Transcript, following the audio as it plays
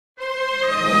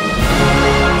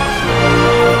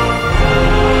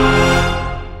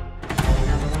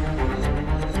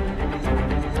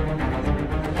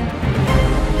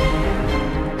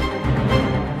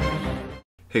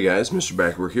Hey guys, Mr.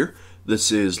 Backward here.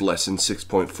 This is lesson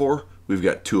 6.4. We've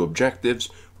got two objectives.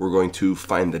 We're going to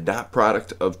find the dot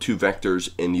product of two vectors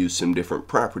and use some different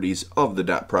properties of the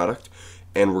dot product.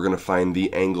 And we're going to find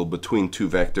the angle between two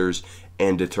vectors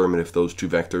and determine if those two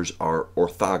vectors are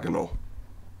orthogonal.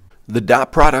 The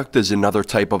dot product is another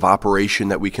type of operation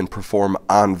that we can perform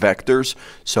on vectors.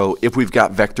 So if we've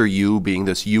got vector u being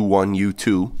this u1,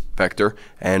 u2 vector,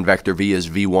 and vector v is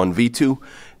v1, v2,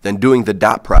 then doing the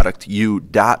dot product, u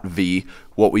dot v,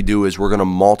 what we do is we're going to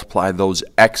multiply those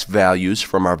x values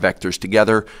from our vectors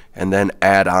together and then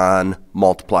add on,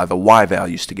 multiply the y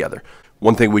values together.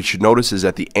 One thing we should notice is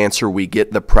that the answer we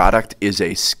get, the product, is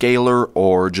a scalar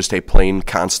or just a plain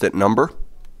constant number.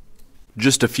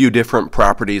 Just a few different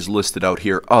properties listed out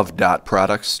here of dot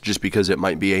products, just because it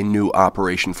might be a new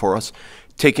operation for us.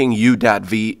 Taking u dot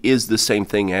v is the same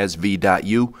thing as v dot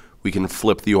u. We can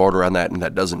flip the order on that, and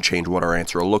that doesn't change what our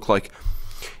answer will look like.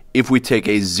 If we take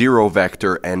a 0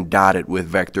 vector and dot it with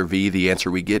vector v, the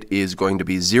answer we get is going to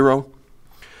be 0.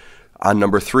 On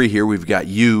number 3 here, we've got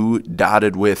u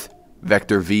dotted with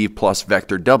vector v plus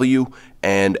vector w,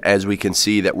 and as we can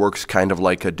see, that works kind of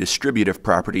like a distributive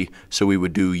property, so we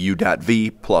would do u dot v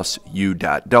plus u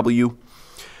dot w.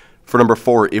 For number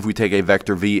 4, if we take a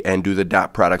vector v and do the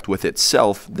dot product with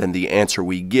itself, then the answer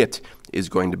we get is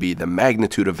going to be the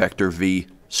magnitude of vector v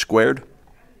squared.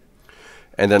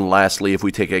 And then lastly, if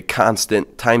we take a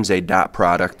constant times a dot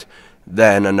product,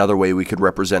 then another way we could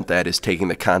represent that is taking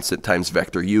the constant times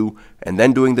vector u and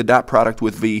then doing the dot product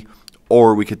with v,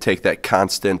 or we could take that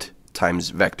constant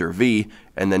times vector v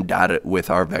and then dot it with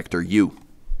our vector u.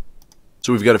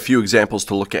 So we've got a few examples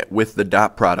to look at with the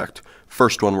dot product.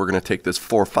 First one, we're going to take this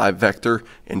 4, 5 vector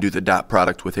and do the dot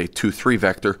product with a 2, 3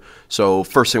 vector. So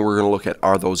first thing we're going to look at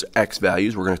are those x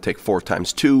values. We're going to take 4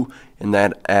 times 2 and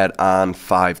then add on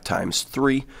 5 times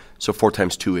 3. So 4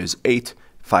 times 2 is 8,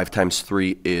 5 times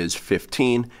 3 is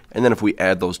 15, and then if we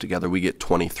add those together we get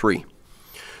 23.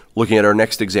 Looking at our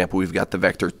next example, we've got the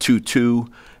vector 2,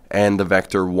 2 and the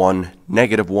vector 1,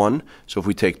 negative 1. So if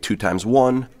we take 2 times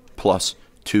 1 plus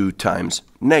 2 times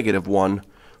negative 1,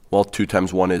 well, 2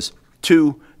 times 1 is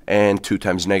 2, and 2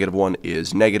 times negative 1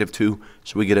 is negative 2,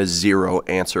 so we get a 0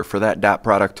 answer for that dot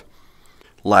product.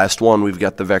 Last one, we've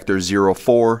got the vector 0,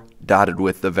 4 dotted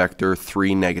with the vector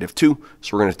 3, negative 2,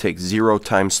 so we're going to take 0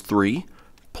 times 3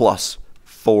 plus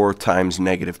 4 times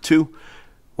negative 2.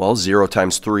 Well, 0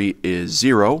 times 3 is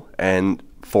 0, and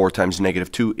 4 times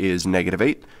negative 2 is negative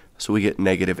 8, so we get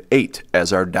negative 8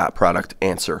 as our dot product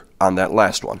answer on that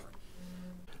last one.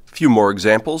 Few more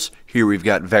examples. Here we've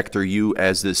got vector u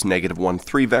as this negative 1,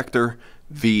 3 vector,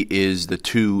 v is the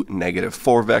 2, negative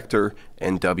 4 vector,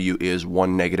 and w is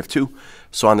 1, negative 2.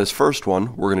 So on this first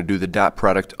one, we're going to do the dot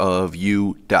product of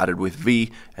u dotted with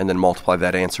v and then multiply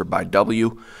that answer by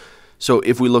w. So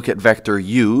if we look at vector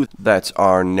u, that's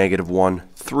our negative 1,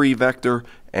 3 vector,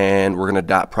 and we're going to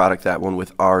dot product that one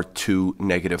with our 2,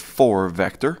 negative 4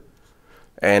 vector.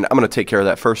 And I'm going to take care of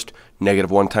that first.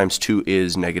 Negative 1 times 2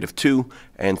 is negative 2,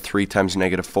 and 3 times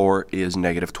negative 4 is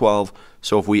negative 12.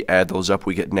 So if we add those up,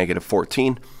 we get negative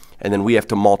 14. And then we have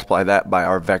to multiply that by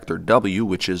our vector w,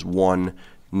 which is 1,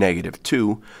 negative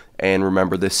 2. And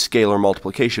remember, this scalar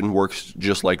multiplication works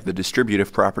just like the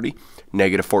distributive property.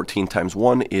 Negative 14 times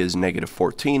 1 is negative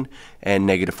 14, and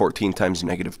negative 14 times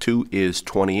negative 2 is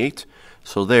 28.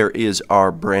 So there is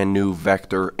our brand new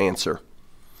vector answer.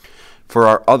 For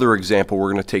our other example,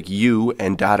 we're going to take u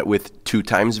and dot it with 2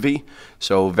 times v.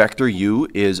 So vector u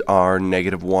is our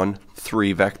negative 1,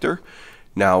 3 vector.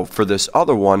 Now for this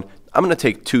other one, I'm going to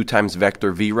take 2 times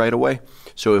vector v right away.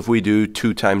 So if we do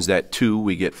 2 times that 2,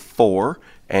 we get 4,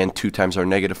 and 2 times our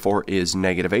negative 4 is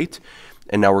negative 8.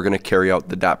 And now we're going to carry out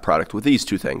the dot product with these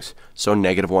two things. So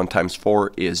negative 1 times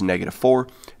 4 is negative 4,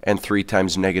 and 3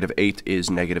 times negative 8 is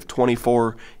negative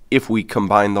 24. If we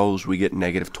combine those, we get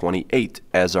negative 28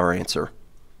 as our answer.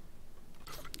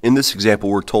 In this example,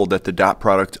 we're told that the dot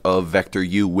product of vector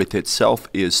u with itself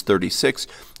is 36,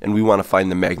 and we want to find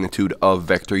the magnitude of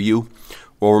vector u.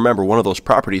 Well, remember, one of those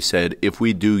properties said if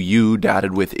we do u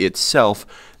dotted with itself,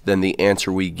 then the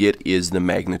answer we get is the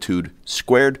magnitude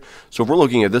squared. So if we're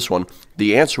looking at this one,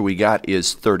 the answer we got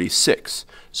is 36.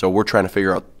 So we're trying to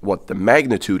figure out what the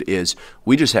magnitude is.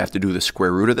 We just have to do the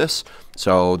square root of this.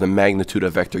 So the magnitude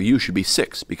of vector u should be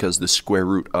 6 because the square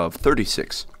root of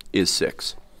 36 is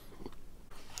 6.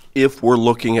 If we're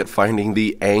looking at finding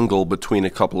the angle between a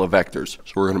couple of vectors,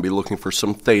 so we're going to be looking for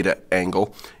some theta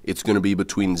angle. It's going to be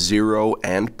between 0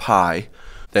 and pi.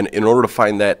 Then in order to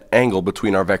find that angle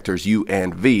between our vectors u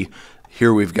and v,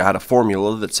 here we've got a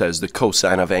formula that says the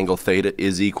cosine of angle theta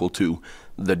is equal to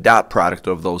the dot product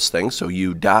of those things, so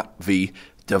u dot v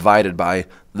divided by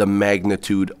the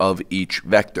magnitude of each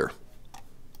vector.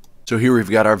 So here we've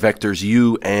got our vectors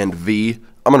u and v.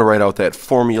 I'm going to write out that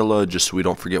formula just so we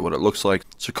don't forget what it looks like.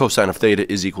 So cosine of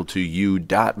theta is equal to u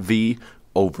dot v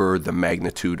over the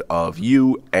magnitude of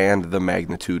u and the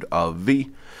magnitude of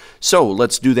v. So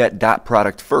let's do that dot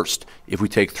product first. If we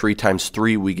take 3 times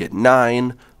 3, we get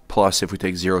 9, plus if we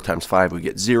take 0 times 5, we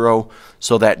get 0.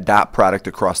 So that dot product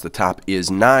across the top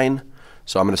is 9.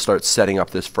 So I'm going to start setting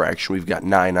up this fraction. We've got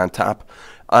 9 on top.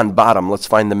 On bottom, let's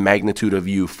find the magnitude of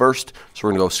u first. So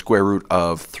we're going to go square root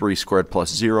of 3 squared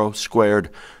plus 0 squared.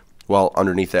 Well,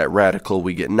 underneath that radical,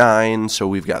 we get 9, so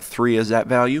we've got 3 as that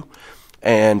value.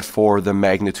 And for the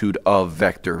magnitude of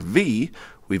vector v,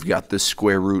 we've got the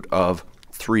square root of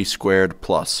 3 squared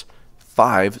plus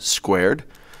 5 squared.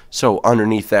 So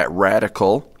underneath that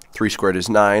radical, 3 squared is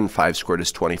 9, 5 squared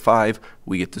is 25.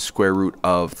 We get the square root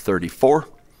of 34.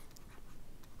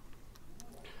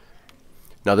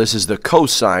 Now this is the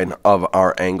cosine of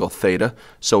our angle theta.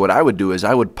 So what I would do is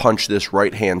I would punch this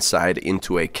right hand side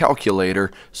into a calculator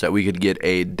so that we could get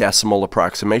a decimal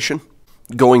approximation.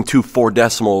 Going to 4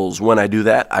 decimals, when I do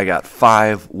that, I got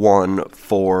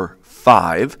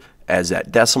 5145 as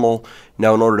that decimal.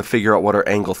 Now in order to figure out what our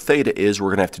angle theta is, we're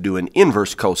going to have to do an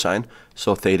inverse cosine.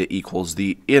 So theta equals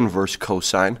the inverse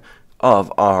cosine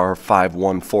of our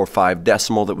 5145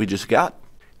 decimal that we just got.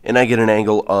 And I get an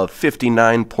angle of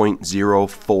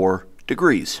 59.04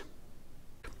 degrees.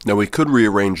 Now we could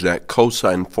rearrange that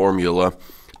cosine formula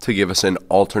to give us an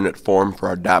alternate form for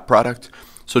our dot product.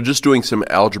 So just doing some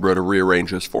algebra to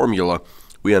rearrange this formula,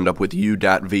 we end up with u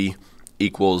dot v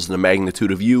equals the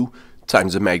magnitude of u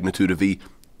times the magnitude of v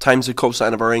times the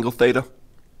cosine of our angle theta.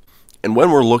 And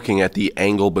when we're looking at the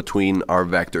angle between our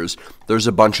vectors, there's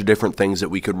a bunch of different things that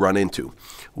we could run into.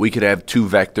 We could have 2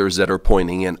 vectors that are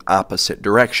pointing in opposite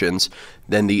directions.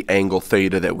 Then the angle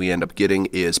theta that we end up getting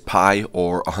is pi,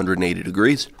 or 180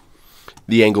 degrees.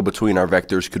 The angle between our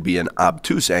vectors could be an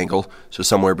obtuse angle, so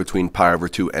somewhere between pi over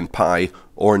 2 and pi,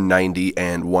 or 90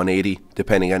 and 180,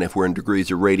 depending on if we're in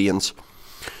degrees or radians.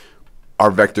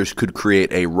 Our vectors could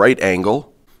create a right angle.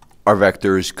 Our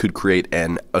vectors could create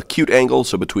an acute angle,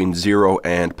 so between 0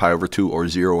 and pi over 2, or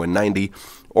 0 and 90,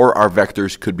 or our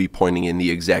vectors could be pointing in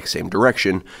the exact same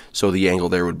direction, so the angle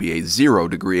there would be a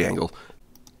 0-degree angle.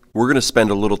 We're going to spend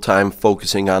a little time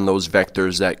focusing on those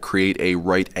vectors that create a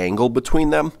right angle between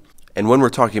them. And when we're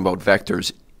talking about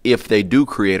vectors, if they do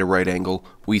create a right angle,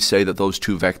 we say that those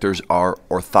 2 vectors are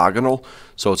orthogonal.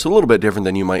 So it's a little bit different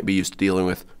than you might be used to dealing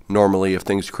with. Normally, if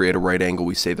things create a right angle,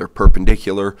 we say they're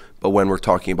perpendicular, but when we're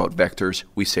talking about vectors,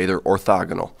 we say they're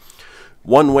orthogonal.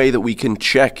 One way that we can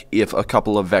check if a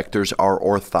couple of vectors are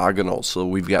orthogonal, so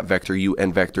we've got vector u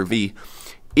and vector v,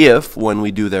 if when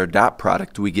we do their dot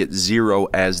product we get 0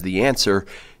 as the answer,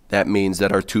 that means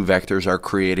that our 2 vectors are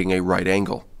creating a right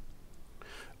angle.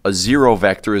 A 0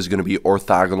 vector is going to be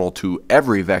orthogonal to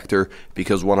every vector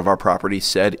because one of our properties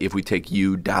said if we take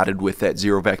u dotted with that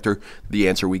 0 vector, the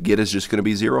answer we get is just going to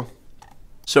be 0.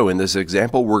 So in this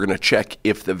example, we're going to check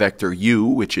if the vector u,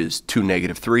 which is 2,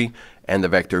 -3, and the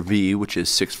vector v, which is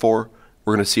 6, 4,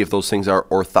 we're going to see if those things are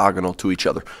orthogonal to each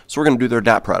other. So we're going to do their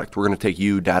dot product. We're going to take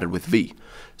u dotted with v.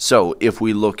 So if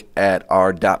we look at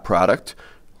our dot product,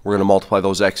 we're going to multiply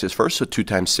those x's first. So 2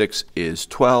 times 6 is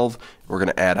 12. We're going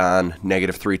to add on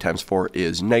 -3 times 4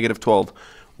 is -12.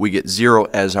 We get 0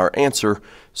 as our answer.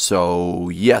 So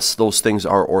yes, those things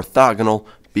are orthogonal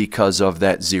because of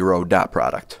that 0 dot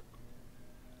product.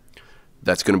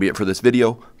 That's going to be it for this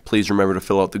video. Please remember to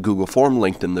fill out the Google form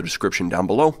linked in the description down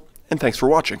below. And thanks for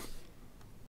watching.